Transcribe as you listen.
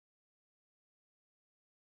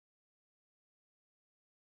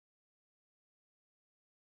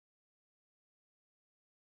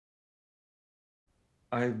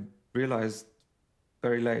I realized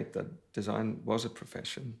very late that design was a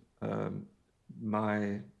profession.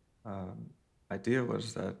 My idea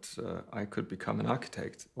was that I could become an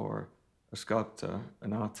architect or a sculptor,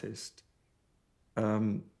 an artist.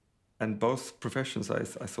 And both professions I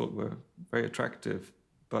thought were very attractive,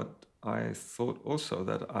 but I thought also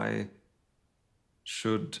that I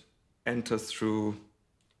should enter through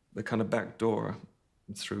the kind of back door,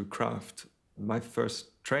 through craft. My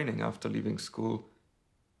first training after leaving school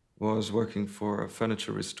was working for a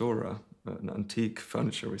furniture restorer, an antique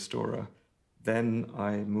furniture restorer. Then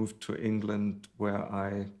I moved to England, where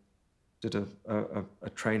I did a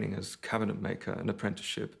training as cabinet maker, an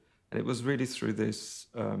apprenticeship. And it was really through this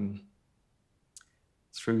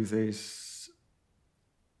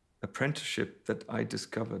apprenticeship that I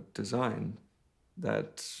discovered design,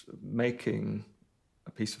 that making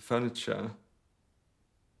a piece of furniture,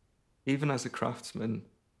 even as a craftsman,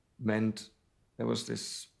 meant there was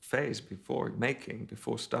this phase before making,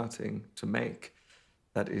 before starting to make,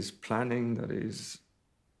 that is planning, that is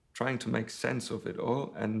trying to make sense of it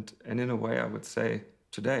all. And in a way, I would say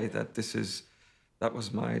today that that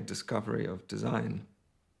was my discovery of design.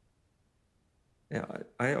 Yeah,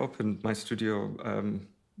 I opened my studio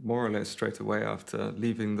more or less straight away after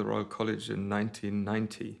leaving the Royal College in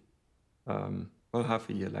 1990. Well, half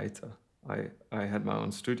a year later, I had my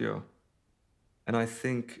own studio. And I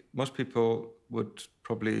think most people would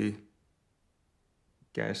probably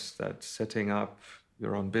guess that setting up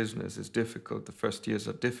your own business is difficult. The first years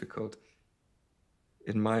are difficult.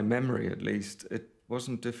 In my memory, at least, it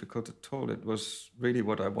wasn't difficult at all. It was really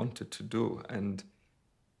what I wanted to do. And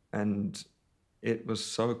it was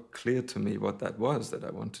so clear to me what that was that I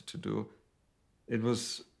wanted to do. It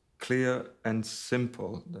was clear and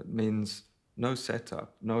simple. That means no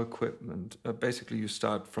setup, no equipment. Basically, you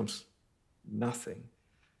start from nothing.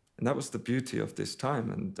 And that was the beauty of this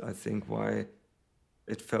time, and I think why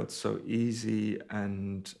it felt so easy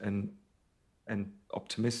and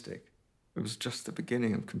optimistic. It was just the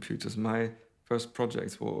beginning of computers. My first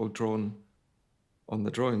projects were all drawn on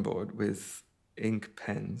the drawing board with ink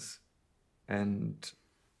pens, and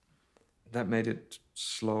that made it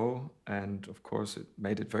slow, and of course it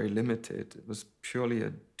made it very limited. It was purely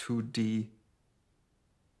a 2D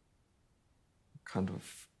kind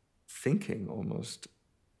of thinking almost.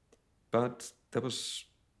 But there was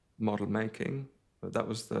model making. That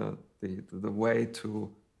was the way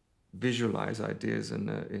to visualize ideas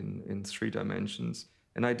in 3 dimensions.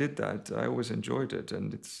 And I did that. I always enjoyed it.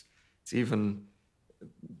 And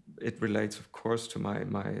it relates, of course, to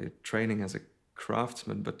my training as a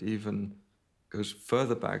craftsman, but even goes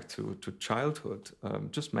further back to childhood,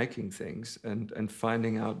 just making things and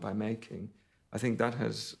finding out by making. I think that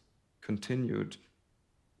has continued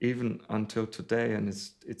even until today, and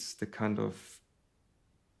it's the kind of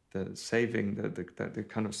the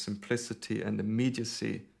kind of simplicity and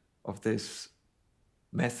immediacy of this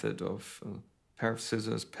method of a pair of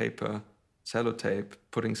scissors, paper, sellotape,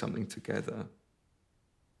 putting something together.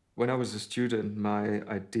 When I was a student, my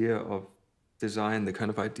idea of design, the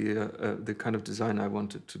kind of design I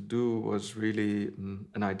wanted to do was really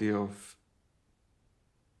an idea of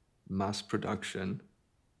mass production.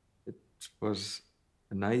 It was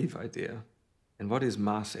a naive idea. And what is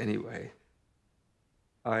mass anyway?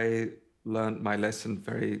 I learned my lesson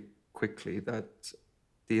very quickly that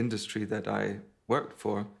the industry that I worked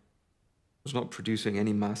for was not producing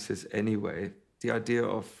any masses anyway. The idea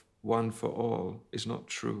of one for all is not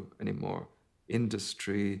true anymore.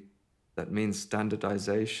 Industry, that means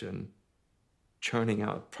standardization, churning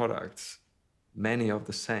out products, many of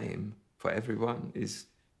the same for everyone, is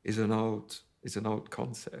an old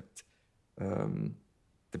concept.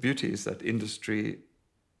 The beauty is that industry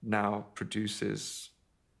now produces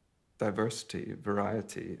diversity,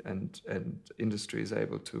 variety, and industry is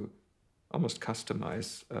able to almost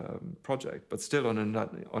customize project, but still on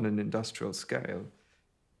an industrial scale.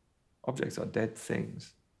 Objects are dead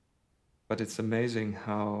things, but it's amazing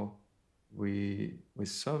how with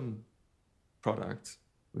some products,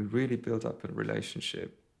 we really build up a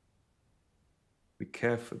relationship. We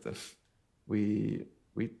care for them.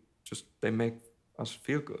 They make us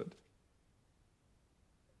feel good.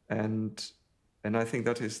 And I think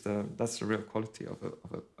that's the real quality of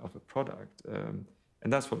a product, and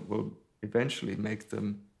that's what will eventually make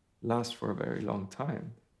them last for a very long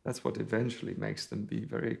time. That's what eventually makes them be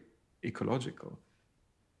very ecological.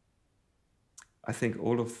 I think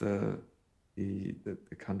all of the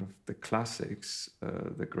kind of the classics,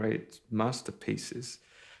 the great masterpieces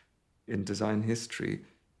in design history,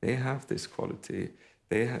 they have this quality.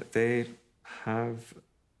 They have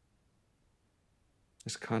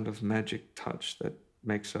this kind of magic touch that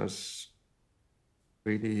makes us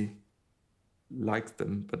really like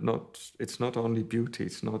them, but it's not only beauty,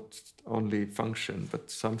 it's not only function, but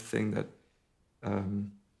something that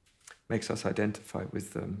makes us identify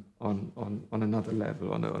with them on another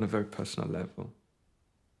level, on a very personal level.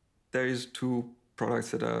 There is two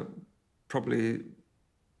products that are probably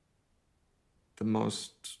the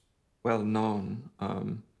most well-known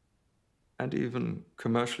and even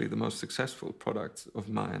commercially the most successful products of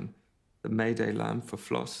mine. The Mayday lamp for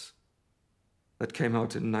floss that came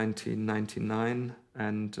out in 1999,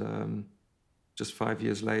 and just 5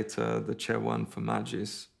 years later, the Chair One for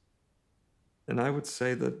Magis. And I would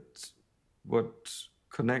say that what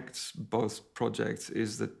connects both projects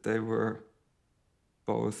is that they were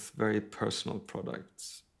both very personal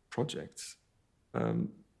projects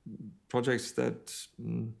that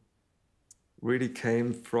really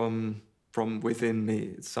came from within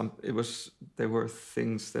me. They were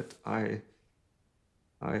things that I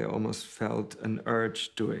almost felt an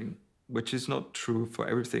urge doing, which is not true for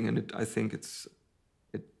everything, and I think it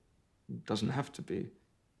doesn't have to be.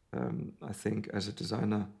 I think as a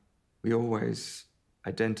designer, we always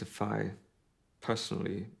identify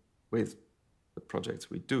personally with the projects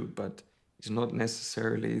we do, but it's not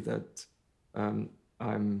necessarily that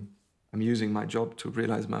I'm using my job to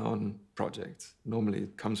realize my own projects. Normally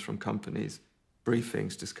it comes from companies,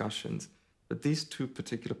 briefings, discussions. But these two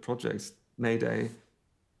particular projects, Mayday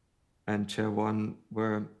and Chair One,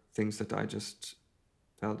 were things that I just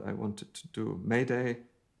felt I wanted to do. Mayday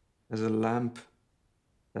as a lamp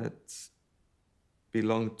that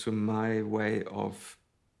belonged to my way of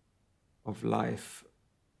life.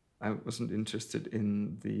 I wasn't interested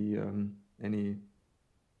in the any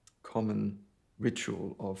common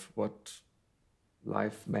ritual of what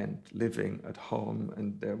life meant, living at home,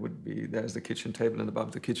 and there's the kitchen table, and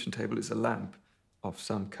above the kitchen table is a lamp of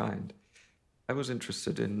some kind. I was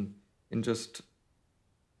interested in just,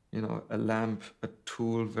 a lamp, a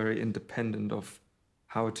tool very independent of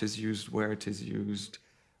how it is used, where it is used,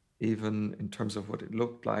 even in terms of what it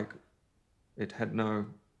looked like. It had no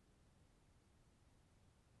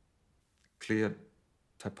clear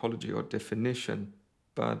typology or definition,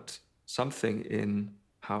 but something in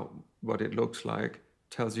what it looks like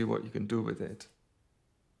tells you what you can do with it.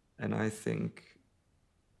 And I think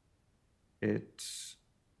it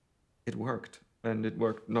worked. And it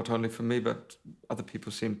worked not only for me, but other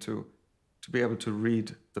people seem to be able to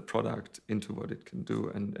read the product into what it can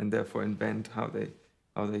do, and therefore invent how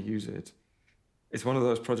they use it. It's one of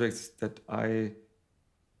those projects that I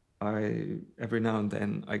every now and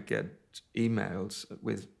then I get emails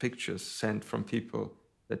with pictures sent from people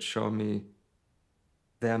that show me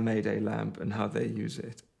their Mayday lamp and how they use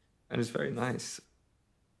it. And it's very nice.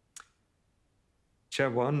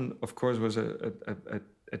 Chair One, of course, was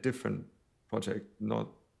a different project,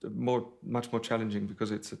 much more challenging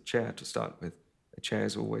because it's a chair to start with. A chair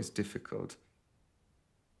is always difficult.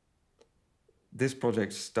 This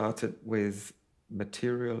project started with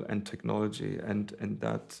material and technology, and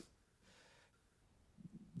that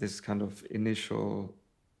this kind of initial,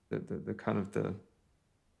 the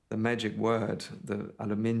magic word, the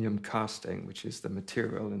aluminium casting, which is the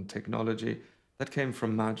material and technology, that came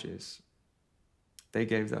from Magis. They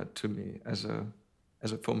gave that to me as a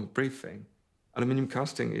form of briefing. Aluminium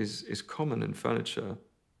casting is common in furniture.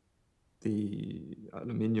 The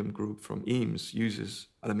aluminium group from Eames uses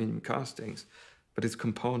aluminium castings, but its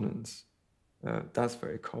components, that's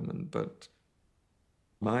very common. But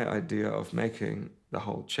my idea of making the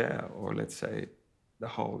whole chair, or let's say the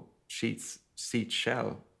whole seat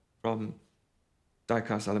shell from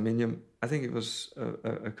die-cast aluminium, I think it was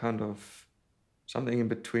a kind of something in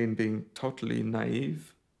between being totally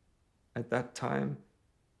naive at that time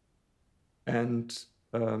and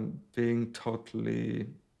being totally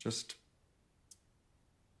just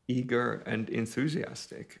eager and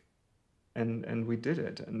enthusiastic. And we did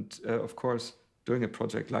it. And of course, doing a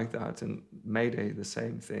project like that, and Mayday, the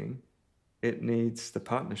same thing, it needs the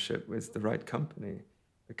partnership with the right company,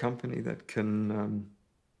 a company that can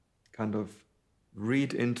kind of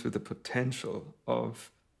read into the potential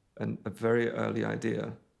of a very early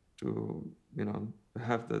idea to,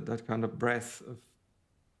 have that kind of breadth of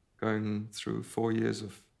going through 4 years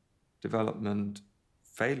of development,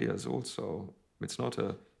 failures also. It's not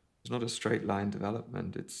a straight line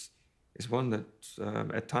development. It's one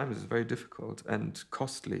that at times is very difficult and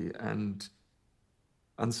costly and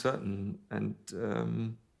uncertain.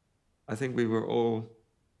 And I think we were all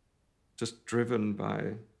just driven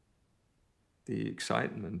by the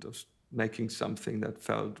excitement of making something that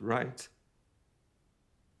felt right.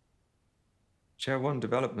 Chair One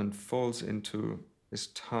development falls into this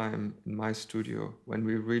time in my studio when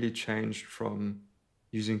we really changed from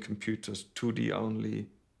using computers 2D only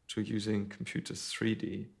to using computers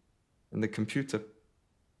 3D. And the computer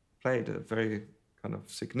played a very kind of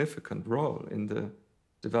significant role in the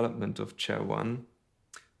development of Chair 1,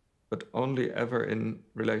 but only ever in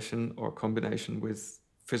relation or combination with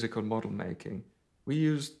physical model making. We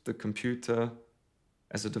used the computer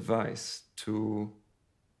as a device to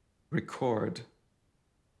record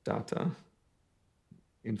data,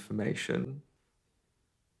 information,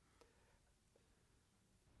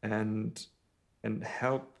 and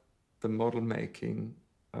help the model making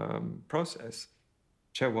process.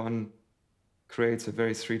 Chair 1 creates a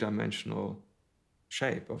very three-dimensional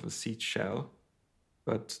shape of a seed shell,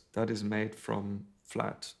 but that is made from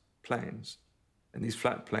flat planes. And these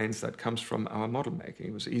flat planes, that comes from our model making.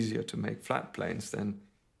 It was easier to make flat planes than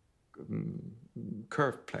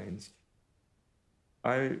curved planes.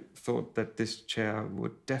 I thought that this chair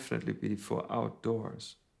would definitely be for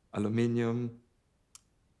outdoors. Aluminium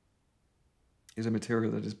is a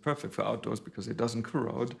material that is perfect for outdoors because it doesn't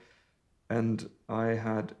corrode. And I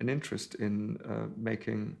had an interest in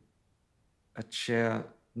making a chair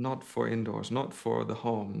not for indoors, not for the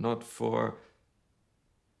home, not for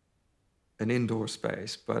an indoor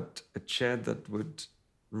space, but a chair that would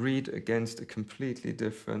read against a completely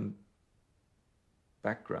different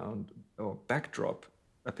background or backdrop.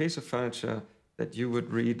 A piece of furniture that you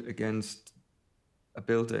would read against a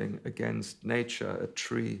building, against nature, a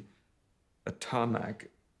tree, a tarmac,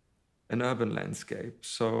 an urban landscape.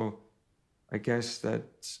 So I guess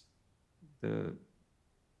that the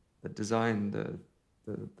design,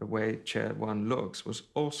 the way Chair 1 looks was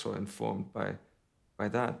also informed by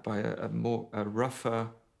that, by a rougher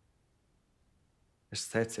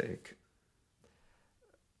aesthetic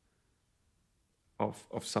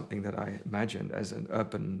of something that I imagined as an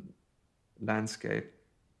urban landscape,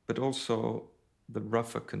 but also the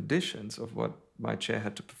rougher conditions of what my chair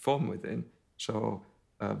had to perform within. So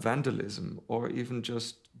vandalism, or even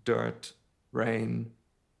just dirt, rain,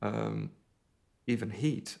 even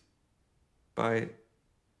heat. By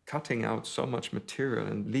cutting out so much material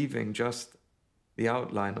and leaving just the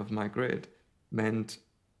outline of my grid meant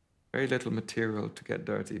very little material to get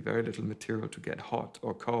dirty, very little material to get hot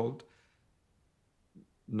or cold,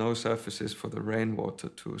 no surfaces for the rainwater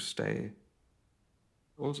to stay.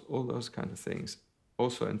 All those kind of things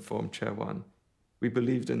also informed Chair 1. We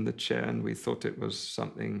believed in the chair and we thought it was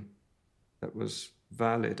something that was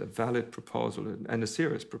valid, a valid proposal and a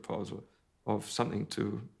serious proposal of something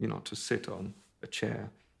to sit on, a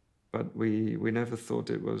chair. But we never thought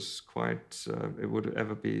it was quite, it would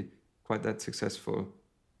ever be quite that successful,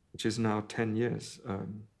 which is now 10 years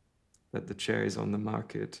that the chair is on the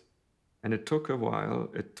market. And it took a while.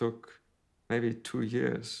 It took maybe 2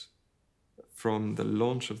 years from the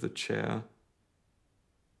launch of the chair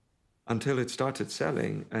until it started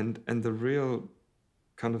selling. And the real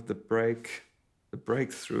kind of the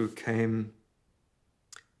breakthrough came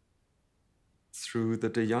through the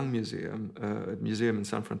De Young Museum, a museum in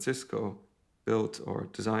San Francisco, built or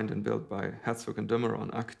designed and built by Herzog and de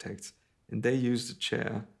Meuron architects. And they used the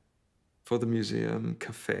chair for the museum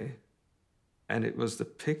cafe. And it was the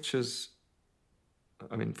pictures,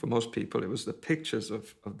 I mean, for most people, it was the pictures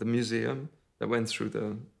of the museum that went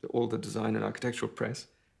through all the design and architectural press,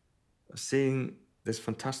 seeing this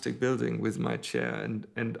fantastic building with my chair.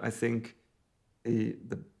 And I think the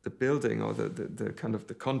building, or the kind of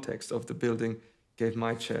the context of the building, gave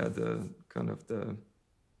my chair the kind of the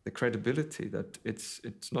credibility that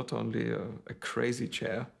it's not only a crazy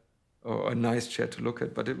chair or a nice chair to look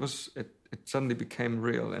at, but it suddenly became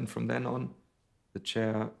real. And from then on, the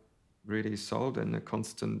chair really sold in a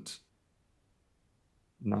constant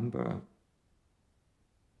number.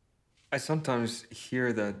 I sometimes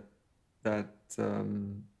hear that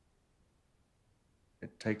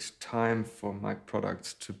it takes time for my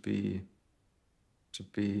products to be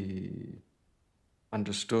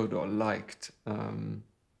understood or liked.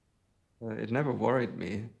 It never worried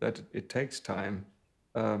me that it takes time.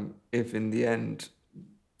 If in the end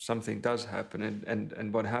something does happen,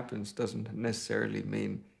 and what happens doesn't necessarily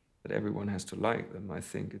mean that everyone has to like them. I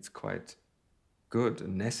think it's quite good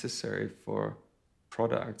and necessary for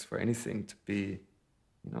products, for anything to be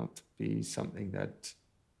something that,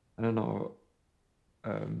 I don't know,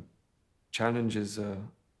 challenges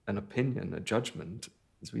an opinion, a judgment,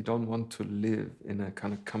 is we don't want to live in a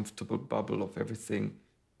kind of comfortable bubble of everything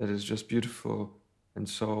that is just beautiful and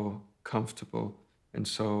so comfortable and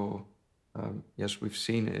so, yes, we've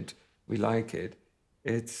seen it, we like it.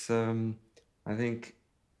 It's, I think,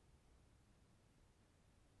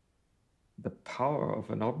 the power of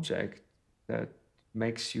an object that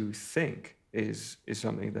makes you think is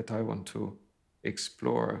something that I want to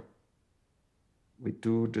explore. We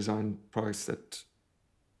do design products that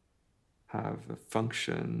have a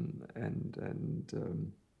function and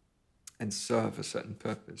serve a certain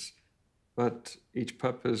purpose, but each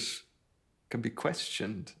purpose can be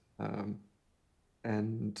questioned,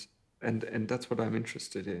 and that's what I'm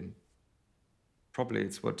interested in. Probably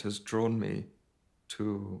it's what has drawn me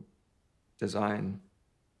to design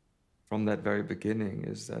from that very beginning,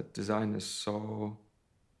 is that design is so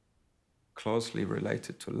closely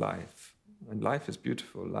related to life, and life is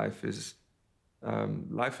beautiful. Life is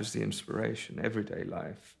the inspiration, everyday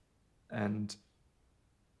life, and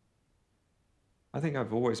I think I've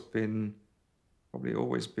probably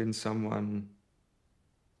always been someone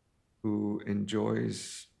who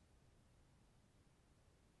enjoys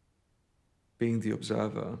being the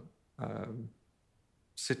observer,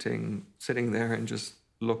 sitting there and just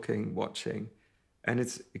looking, watching. And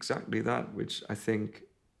it's exactly that which I think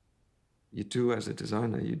you do as a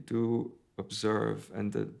designer. You do observe,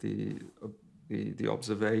 and the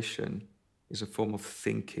observation is a form of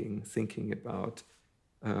thinking about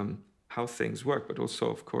how things work, but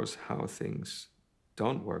also, of course, how things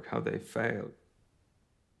don't work, how they fail.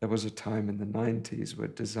 There was a time in the 90s where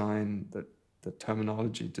the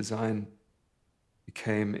terminology design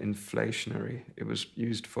became inflationary. It was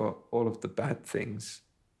used for all of the bad things,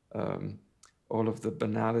 all of the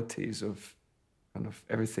banalities of kind of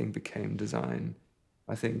everything became design.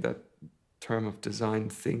 I think that term of design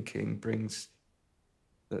thinking brings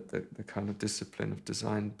the kind of discipline of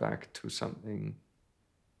design back to something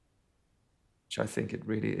which I think it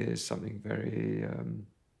really is, something very,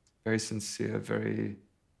 very sincere, very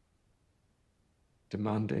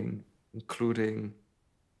demanding, including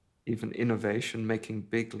even innovation, making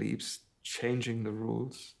big leaps, changing the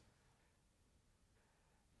rules.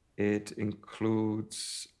 It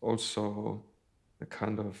includes also a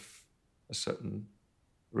kind of a certain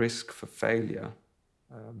risk for failure.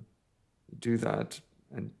 You do that,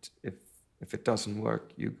 and if it doesn't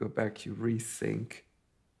work, you go back, you rethink,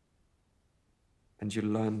 and you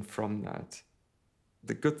learn from that.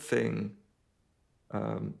 The good thing,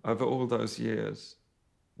 over all those years,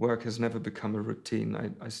 work has never become a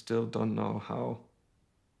routine. I still don't know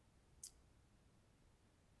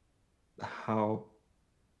how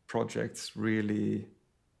projects really,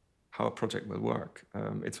 how a project will work.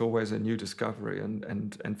 It's always a new discovery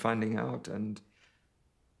and finding out, and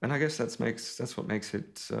I guess that's what makes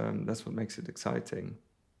it exciting.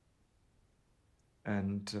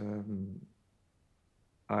 And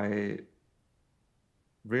I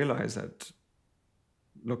realize that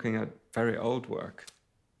looking at very old work,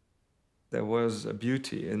 there was a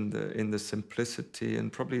beauty in the simplicity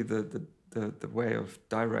and probably the way of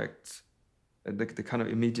direct, the kind of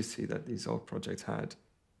immediacy that these old projects had,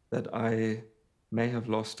 that I may have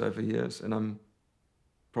lost over years. And I'm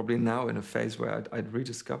probably now in a phase where I'd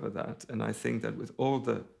rediscover that. And I think that with all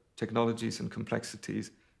the technologies and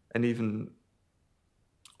complexities and even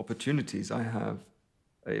opportunities I have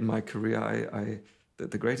in my career,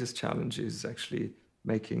 the greatest challenge is actually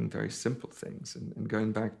making very simple things and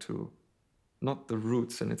going back to not the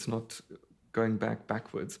roots, and it's not going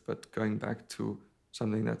backwards, but going back to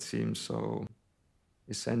something that seems so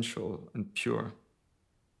essential and pure.